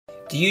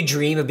Do you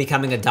dream of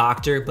becoming a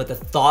doctor, but the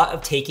thought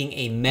of taking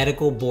a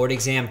medical board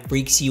exam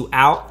freaks you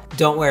out?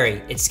 Don't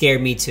worry, it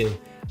scared me too.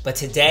 But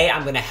today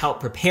I'm gonna help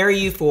prepare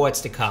you for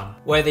what's to come.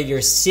 Whether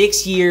you're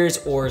 6 years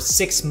or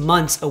 6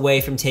 months away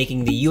from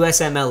taking the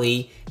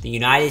USMLE, the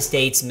United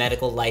States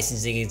Medical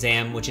Licensing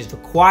Exam, which is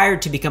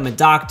required to become a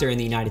doctor in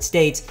the United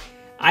States,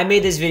 I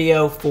made this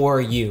video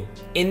for you.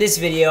 In this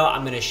video,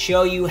 I'm gonna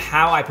show you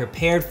how I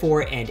prepared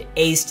for and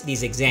aced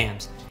these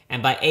exams.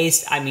 And by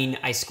aced, I mean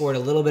I scored a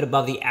little bit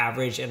above the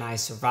average and I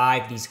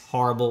survived these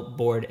horrible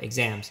board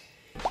exams.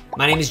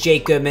 My name is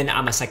Jake Goodman.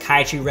 I'm a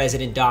psychiatry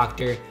resident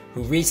doctor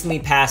who recently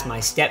passed my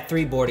Step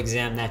 3 board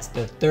exam. That's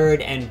the third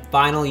and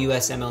final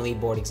USMLE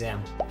board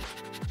exam.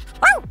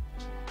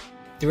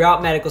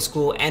 Throughout medical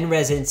school and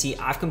residency,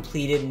 I've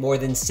completed more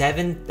than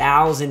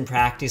 7,000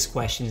 practice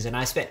questions, and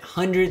I spent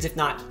hundreds, if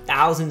not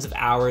thousands of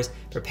hours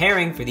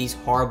preparing for these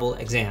horrible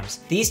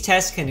exams. These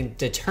tests can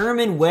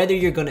determine whether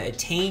you're gonna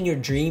attain your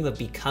dream of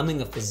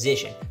becoming a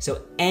physician.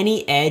 So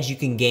any edge you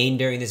can gain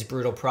during this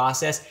brutal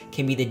process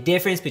can be the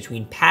difference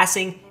between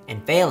passing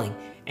and failing.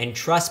 And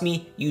trust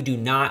me, you do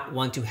not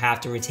want to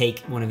have to retake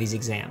one of these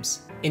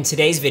exams. In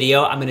today's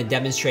video, I'm gonna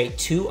demonstrate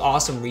 2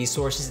 awesome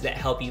resources that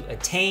help you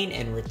attain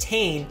and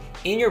retain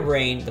in your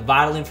brain the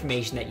vital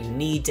information that you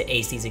need to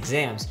ace these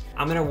exams.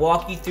 I'm gonna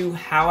walk you through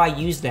how I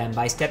use them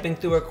by stepping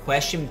through a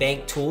question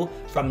bank tool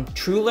from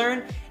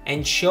TrueLearn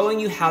and showing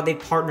you how they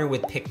partner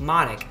with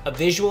Picmonic, a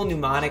visual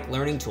mnemonic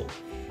learning tool.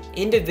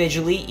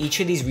 Individually,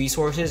 each of these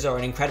resources are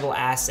an incredible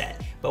asset,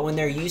 but when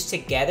they're used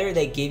together,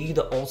 they give you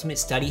the ultimate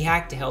study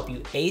hack to help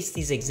you ace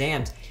these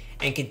exams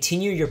and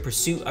continue your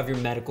pursuit of your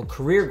medical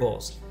career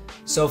goals.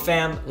 So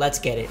fam, let's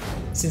get it.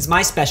 Since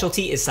my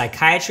specialty is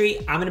psychiatry,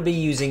 I'm gonna be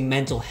using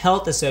mental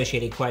health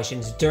associated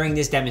questions during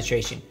this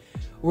demonstration.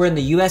 We're in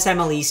the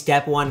USMLE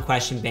Step 1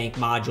 question bank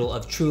module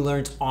of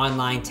TrueLearn's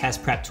online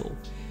test prep tool.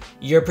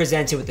 You're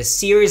presented with a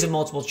series of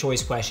multiple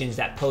choice questions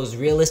that pose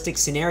realistic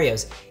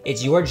scenarios.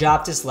 It's your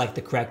job to select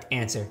the correct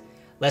answer.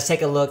 Let's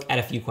take a look at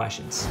a few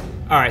questions.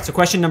 All right, so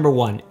question number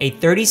 1. A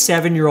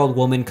 37-year-old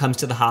woman comes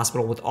to the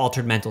hospital with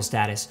altered mental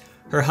status.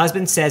 Her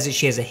husband says that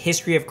she has a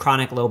history of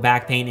chronic low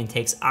back pain and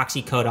takes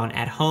oxycodone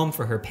at home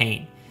for her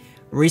pain.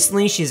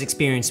 Recently, she has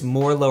experienced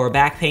more lower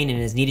back pain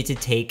and has needed to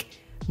take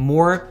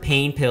more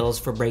pain pills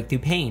for breakthrough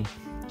pain.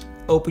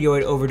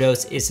 Opioid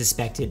overdose is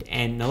suspected,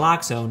 and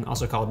naloxone,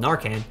 also called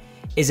Narcan,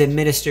 is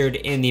administered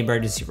in the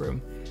emergency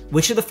room.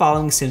 Which of the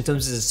following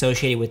symptoms is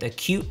associated with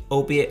acute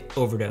opiate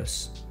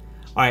overdose?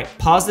 All right,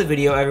 pause the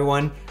video,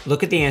 everyone.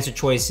 Look at the answer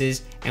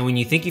choices, and when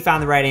you think you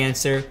found the right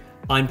answer,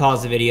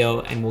 unpause the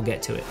video and we'll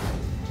get to it.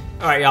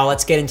 All right, y'all,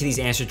 let's get into these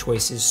answer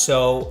choices.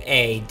 So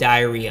A,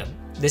 diarrhea.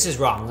 This is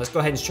wrong. Let's go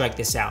ahead and strike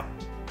this out.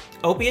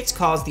 Opiates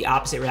cause the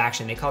opposite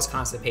reaction. They cause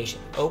constipation.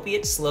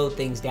 Opiates slow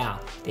things down.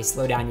 They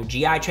slow down your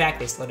GI tract.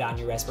 They slow down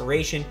your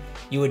respiration.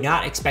 You would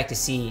not expect to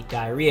see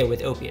diarrhea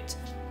with opiates.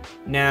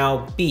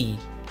 Now, B,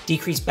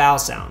 decreased bowel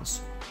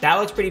sounds. That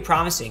looks pretty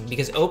promising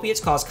because opiates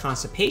cause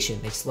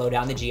constipation. They slow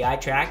down the GI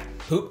tract.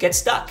 Poop gets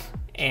stuck,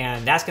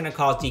 and that's gonna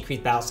cause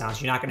decreased bowel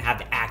sounds. You're not gonna have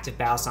the active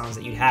bowel sounds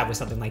that you'd have with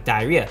something like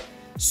diarrhea.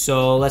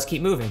 So let's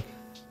keep moving.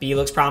 B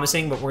looks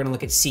promising, but we're gonna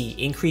look at C,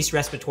 increased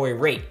respiratory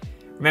rate.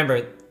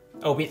 Remember,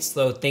 opiates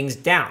slow things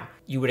down.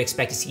 You would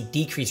expect to see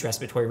decreased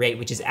respiratory rate,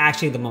 which is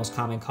actually the most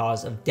common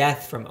cause of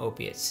death from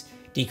opiates.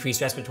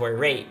 Decreased respiratory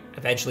rate,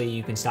 eventually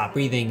you can stop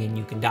breathing and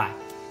you can die.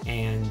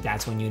 And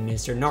that's when you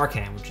administer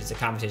Narcan, which is a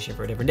conversation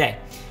for a different day.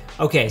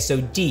 Okay, so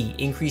D,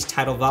 increased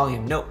tidal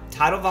volume. No,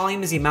 tidal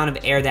volume is the amount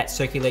of air that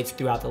circulates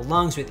throughout the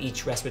lungs with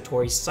each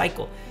respiratory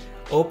cycle.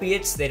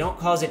 Opiates, they don't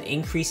cause an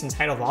increase in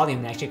tidal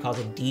volume, they actually cause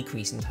a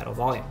decrease in tidal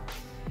volume.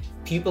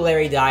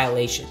 Pupillary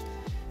dilation.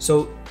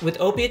 So with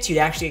opiates, you'd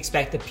actually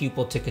expect the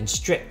pupil to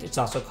constrict. It's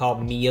also called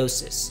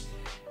meiosis.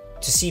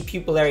 To see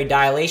pupillary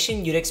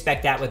dilation, you'd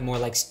expect that with more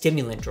like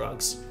stimulant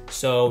drugs.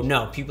 So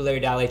no,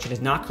 pupillary dilation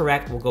is not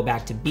correct. We'll go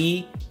back to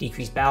B,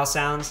 decreased bowel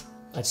sounds.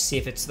 Let's see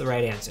if it's the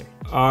right answer.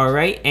 All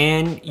right,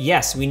 and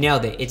yes, we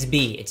nailed it. It's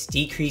B, it's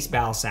decreased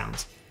bowel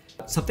sounds.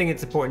 Something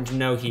that's important to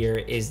know here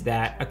is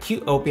that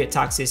acute opiate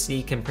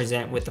toxicity can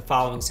present with the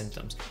following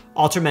symptoms: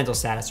 altered mental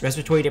status,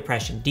 respiratory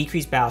depression,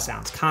 decreased bowel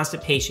sounds,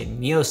 constipation,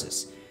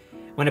 meiosis.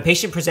 When a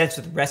patient presents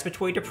with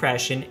respiratory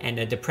depression and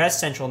a depressed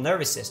central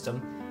nervous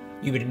system,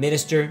 you would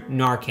administer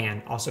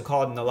Narcan, also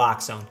called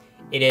naloxone.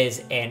 It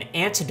is an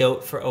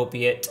antidote for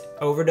opiate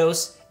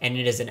overdose, and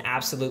it is an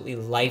absolutely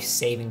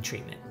life-saving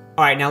treatment.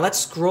 All right, now let's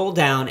scroll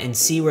down and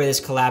see where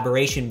this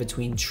collaboration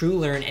between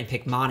TrueLearn and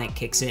Picmonic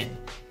kicks in.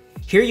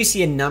 Here you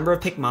see a number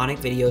of Picmonic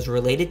videos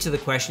related to the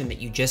question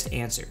that you just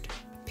answered.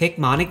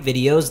 Picmonic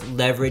videos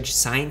leverage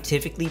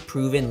scientifically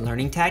proven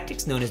learning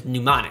tactics known as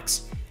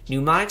mnemonics.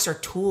 Mnemonics are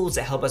tools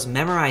that help us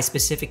memorize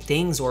specific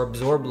things or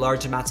absorb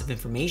large amounts of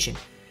information.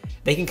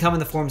 They can come in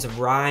the forms of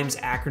rhymes,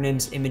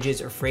 acronyms,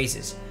 images, or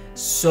phrases.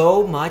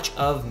 So much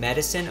of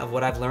medicine, of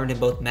what I've learned in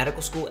both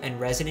medical school and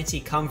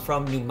residency, come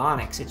from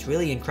mnemonics. It's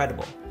really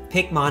incredible.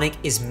 Picmonic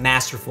is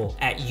masterful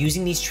at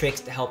using these tricks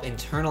to help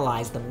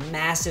internalize the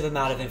massive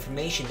amount of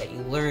information that you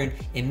learn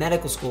in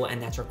medical school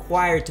and that's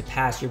required to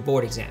pass your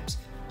board exams.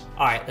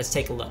 All right, let's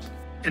take a look.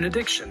 An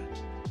addiction,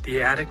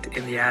 the addict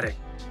in the attic.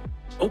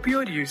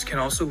 Opioid use can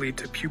also lead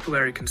to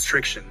pupillary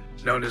constriction,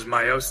 known as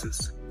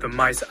meiosis, the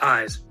mice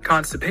eyes.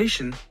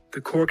 Constipation,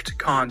 the corked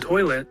con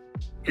toilet,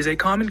 is a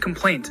common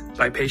complaint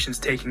by patients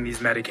taking these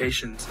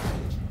medications.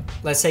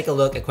 Let's take a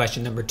look at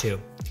question number 2.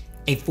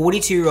 A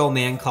 42-year-old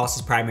man calls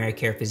his primary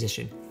care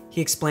physician.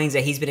 He explains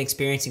that he's been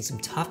experiencing some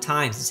tough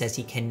times and says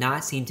he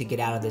cannot seem to get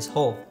out of this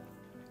hole.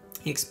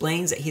 He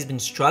explains that he's been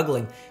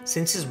struggling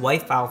since his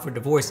wife filed for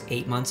divorce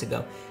 8 months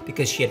ago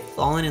because she had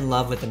fallen in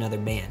love with another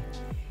man.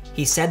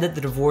 He said that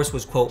the divorce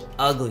was, quote,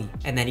 ugly,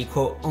 and that he,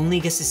 quote, only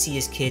gets to see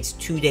his kids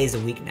 2 days a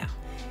week now.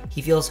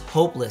 He feels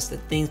hopeless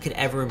that things could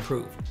ever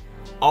improve.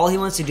 All he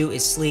wants to do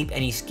is sleep,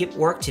 and he skipped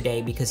work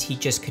today because he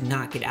just could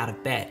not get out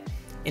of bed.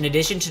 In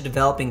addition to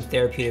developing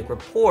therapeutic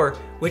rapport,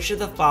 which of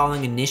the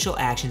following initial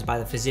actions by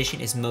the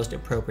physician is most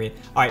appropriate?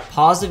 All right,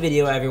 pause the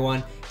video,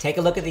 everyone. Take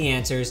a look at the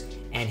answers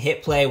and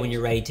hit play when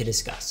you're ready to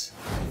discuss.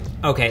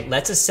 Okay,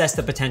 let's assess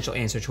the potential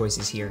answer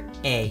choices here.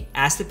 A,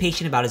 ask the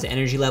patient about his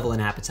energy level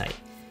and appetite.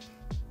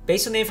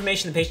 Based on the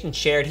information the patient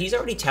shared, he's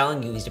already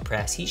telling you he's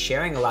depressed. He's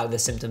sharing a lot of the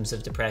symptoms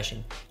of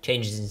depression.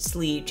 Changes in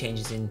sleep,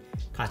 changes in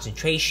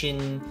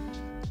concentration,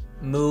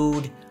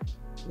 mood.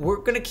 We're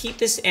gonna keep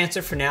this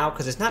answer for now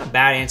because it's not a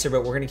bad answer,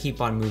 but we're gonna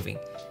keep on moving.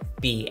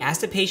 B,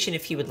 ask the patient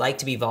if he would like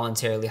to be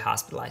voluntarily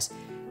hospitalized.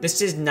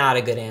 This is not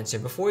a good answer.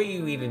 Before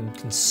you even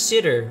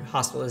consider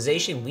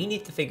hospitalization, we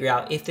need to figure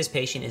out if this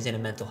patient is in a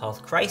mental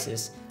health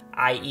crisis,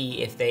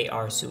 i.e. if they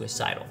are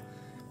suicidal.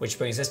 Which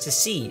brings us to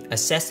C,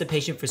 assess the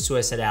patient for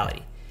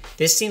suicidality.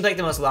 This seems like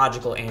the most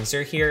logical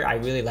answer here. I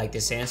really like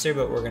this answer,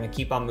 but we're gonna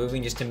keep on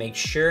moving just to make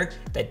sure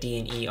that D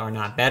and E are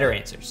not better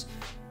answers.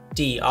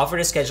 D, offer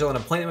to schedule an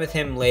appointment with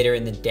him later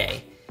in the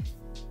day.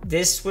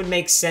 This would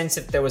make sense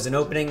if there was an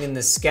opening in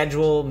the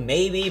schedule,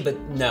 maybe, but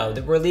no,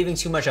 we're leaving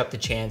too much up to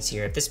chance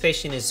here. If this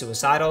patient is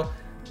suicidal,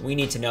 we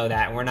need to know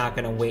that, and we're not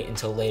gonna wait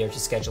until later to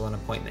schedule an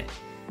appointment.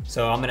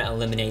 So I'm gonna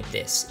eliminate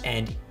this.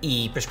 And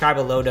E, prescribe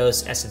a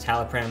low-dose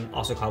escitalopram,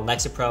 also called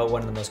Lexapro,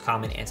 one of the most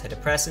common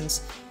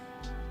antidepressants.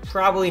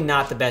 Probably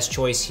not the best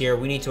choice here.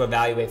 We need to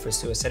evaluate for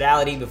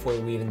suicidality before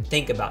we even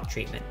think about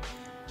treatment.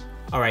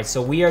 All right,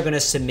 so we are gonna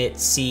submit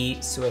C,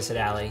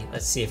 suicidality.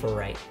 Let's see if we're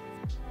right.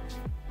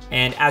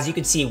 And as you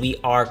can see, we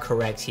are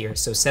correct here.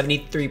 So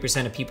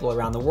 73% of people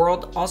around the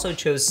world also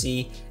chose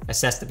C,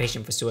 assess the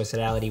patient for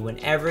suicidality.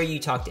 Whenever you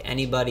talk to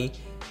anybody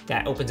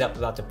that opens up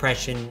about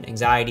depression,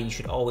 anxiety, you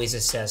should always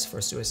assess for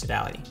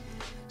suicidality.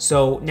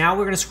 So now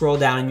we're gonna scroll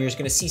down and you're just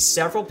gonna see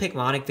several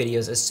Picmonic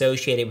videos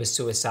associated with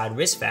suicide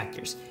risk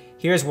factors.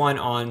 Here's one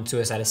on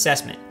suicide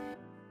assessment.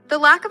 The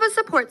lack of a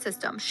support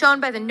system, shown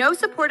by the no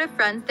supportive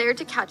friends there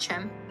to catch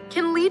him,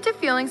 can lead to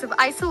feelings of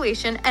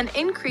isolation and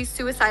increased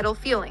suicidal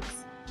feelings.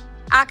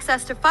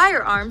 Access to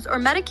firearms or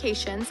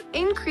medications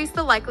increase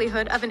the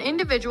likelihood of an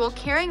individual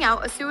carrying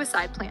out a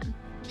suicide plan,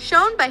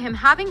 shown by him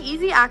having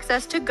easy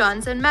access to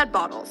guns and med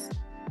bottles.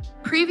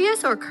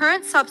 Previous or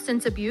current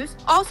substance abuse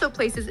also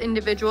places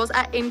individuals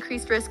at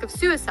increased risk of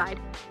suicide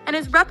and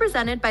is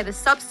represented by the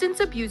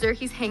substance abuser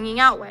he's hanging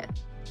out with.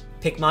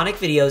 Picmonic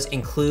videos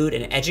include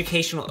an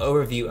educational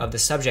overview of the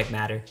subject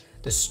matter,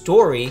 the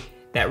story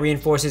that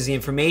reinforces the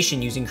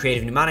information using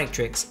creative mnemonic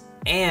tricks,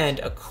 and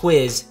a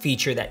quiz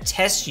feature that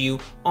tests you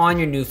on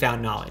your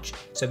newfound knowledge.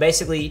 So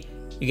basically,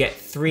 you get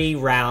 3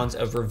 rounds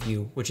of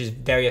review, which is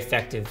very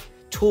effective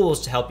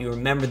tools to help you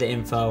remember the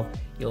info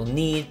you'll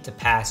need to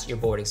pass your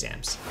board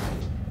exams.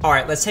 All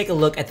right, let's take a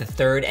look at the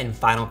third and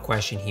final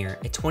question here.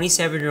 A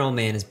 27-year-old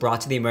man is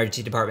brought to the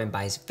emergency department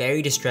by his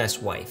very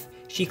distressed wife.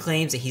 She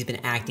claims that he's been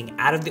acting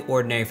out of the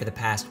ordinary for the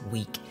past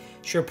week.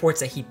 She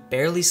reports that he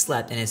barely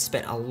slept and has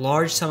spent a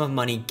large sum of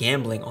money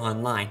gambling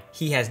online.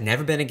 He has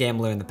never been a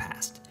gambler in the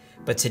past,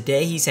 but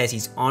today he says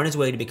he's on his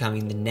way to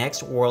becoming the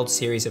next World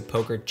Series of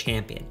Poker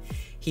champion.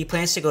 He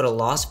plans to go to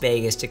Las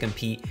Vegas to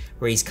compete,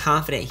 where he's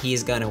confident he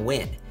is gonna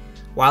win.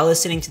 While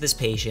listening to this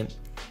patient,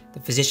 the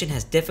physician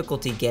has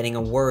difficulty getting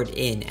a word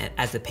in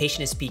as the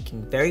patient is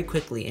speaking very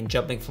quickly and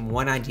jumping from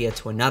one idea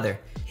to another.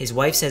 His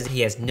wife says that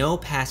he has no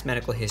past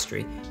medical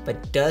history,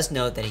 but does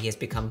note that he has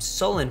become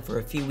sullen for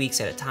a few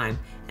weeks at a time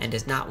and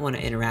does not want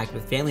to interact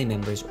with family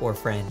members or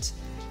friends.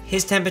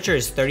 His temperature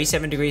is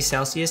 37 degrees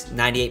Celsius,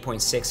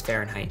 98.6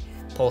 Fahrenheit.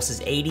 Pulse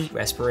is 80,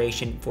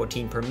 respiration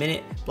 14 per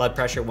minute, blood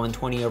pressure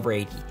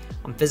 120/80.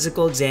 On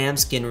physical exam,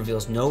 skin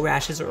reveals no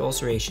rashes or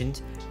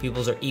ulcerations,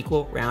 pupils are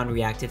equal, round,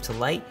 reactive to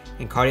light,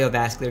 and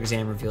cardiovascular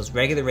exam reveals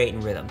regular rate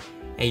and rhythm.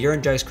 A urine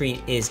drug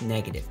screen is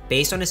negative.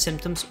 Based on his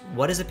symptoms,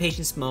 what is the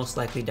patient's most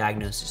likely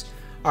diagnosis?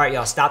 All right,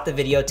 y'all, stop the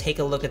video, take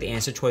a look at the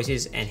answer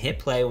choices, and hit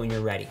play when you're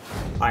ready.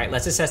 All right,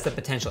 let's assess the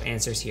potential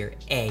answers here.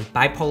 A,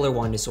 bipolar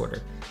 1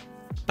 disorder.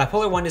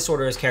 Bipolar 1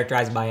 disorder is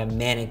characterized by a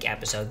manic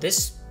episode.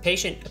 This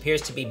patient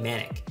appears to be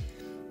manic.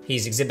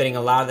 He's exhibiting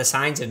a lot of the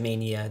signs of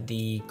mania,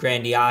 the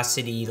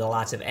grandiosity, the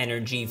lots of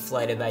energy,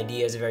 flight of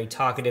ideas, very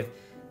talkative.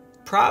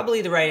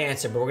 Probably the right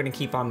answer, but we're gonna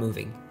keep on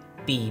moving.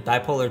 B,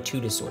 bipolar 2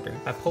 disorder.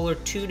 Bipolar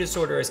 2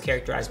 disorder is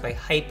characterized by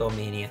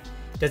hypomania.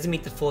 It doesn't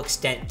meet the full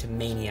extent to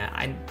mania.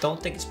 I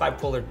don't think it's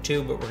bipolar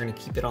 2, but we're gonna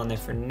keep it on there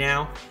for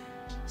now.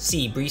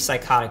 C, brief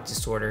psychotic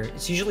disorder.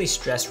 It's usually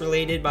stress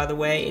related, by the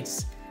way.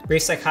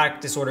 Brief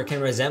psychotic disorder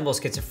can resemble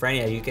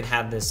schizophrenia. You can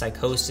have the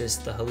psychosis,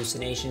 the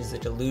hallucinations, the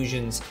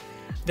delusions.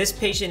 This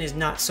patient is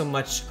not so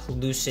much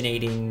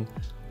hallucinating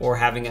or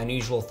having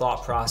unusual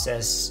thought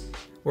process.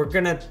 We're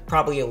gonna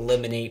probably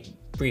eliminate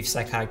brief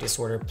psychotic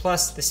disorder.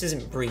 Plus, this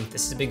isn't brief.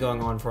 This has been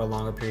going on for a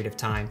longer period of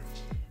time.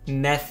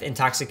 Meth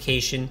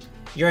intoxication.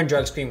 Urine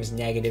drug screen was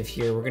negative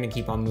here. We're gonna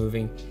keep on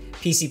moving.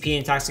 PCP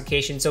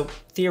intoxication. So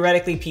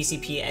theoretically,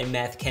 PCP and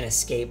meth can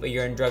escape a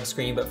urine drug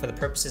screen, but for the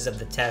purposes of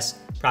the test,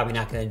 probably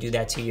not gonna do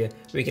that to you.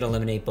 We can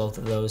eliminate both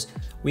of those.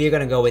 We are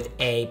gonna go with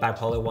A,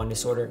 bipolar 1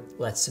 disorder.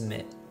 Let's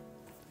submit.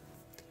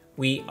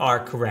 We are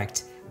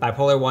correct.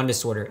 Bipolar 1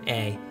 disorder,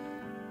 A.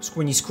 So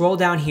when you scroll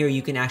down here,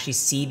 you can actually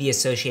see the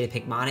associated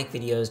Picmonic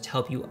videos to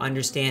help you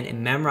understand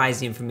and memorize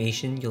the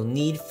information you'll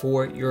need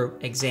for your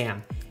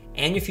exam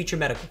and your future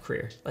medical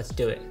career. Let's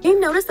do it. You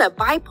notice that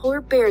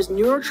bipolar bear's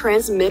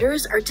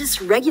neurotransmitters are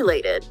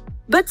dysregulated.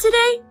 But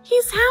today,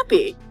 he's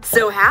happy.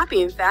 So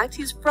happy, in fact,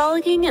 he's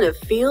frolicking in a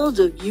field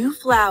of yew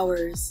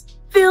flowers.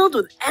 Filled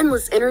with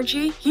endless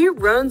energy, he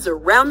runs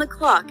around the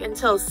clock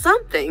until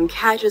something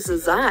catches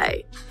his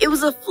eye. It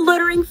was a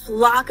fluttering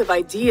flock of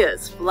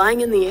ideas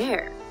flying in the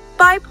air.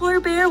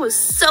 Bipolar Bear was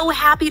so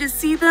happy to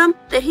see them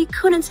that he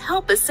couldn't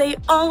help but say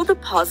all the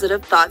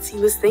positive thoughts he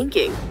was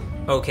thinking.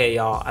 Okay,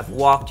 y'all, I've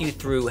walked you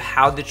through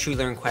how the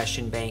TrueLearn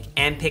question bank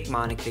and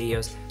Picmonic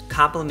videos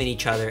complement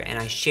each other, and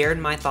I shared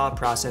my thought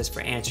process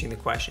for answering the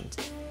questions.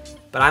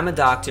 But I'm a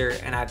doctor,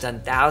 and I've done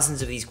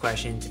thousands of these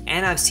questions,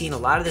 and I've seen a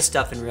lot of this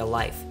stuff in real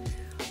life.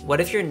 What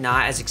if you're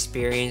not as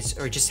experienced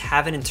or just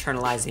haven't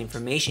internalized the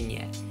information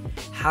yet?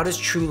 How does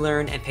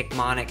TrueLearn and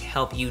Picmonic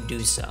help you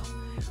do so?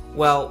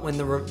 Well,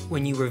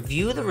 when you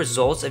review the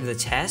results of the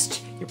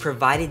test, you're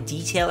provided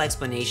detailed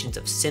explanations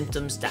of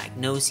symptoms,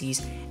 diagnoses,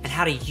 and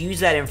how to use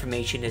that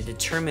information to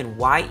determine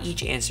why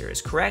each answer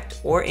is correct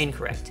or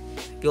incorrect.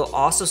 You'll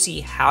also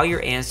see how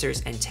your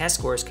answers and test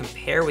scores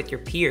compare with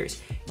your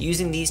peers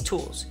using these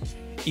tools.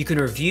 You can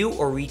review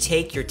or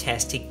retake your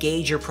test to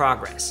gauge your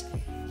progress.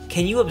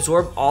 Can you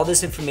absorb all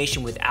this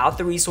information without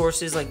the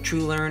resources like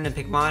TrueLearn and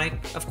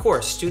Picmonic? Of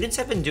course, students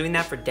have been doing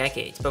that for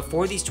decades,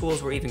 before these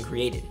tools were even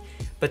created.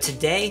 But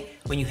today,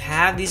 when you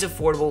have these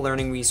affordable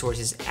learning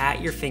resources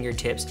at your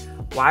fingertips,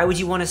 why would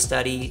you want to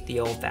study the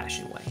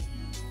old-fashioned way?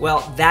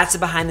 Well, that's the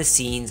behind the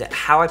scenes at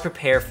how I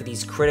prepare for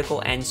these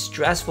critical and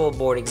stressful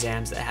board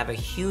exams that have a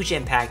huge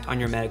impact on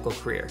your medical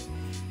career.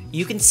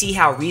 You can see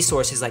how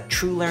resources like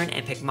TrueLearn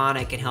and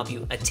Picmonic can help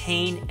you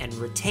attain and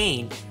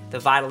retain the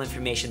vital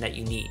information that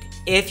you need.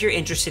 If you're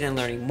interested in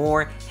learning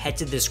more, head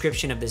to the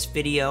description of this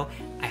video.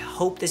 I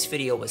hope this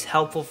video was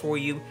helpful for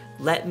you.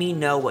 Let me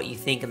know what you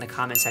think in the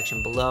comment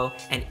section below.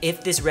 And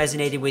if this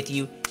resonated with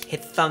you,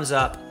 hit the thumbs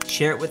up,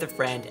 share it with a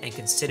friend, and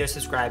consider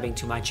subscribing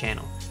to my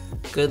channel.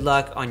 Good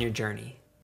luck on your journey.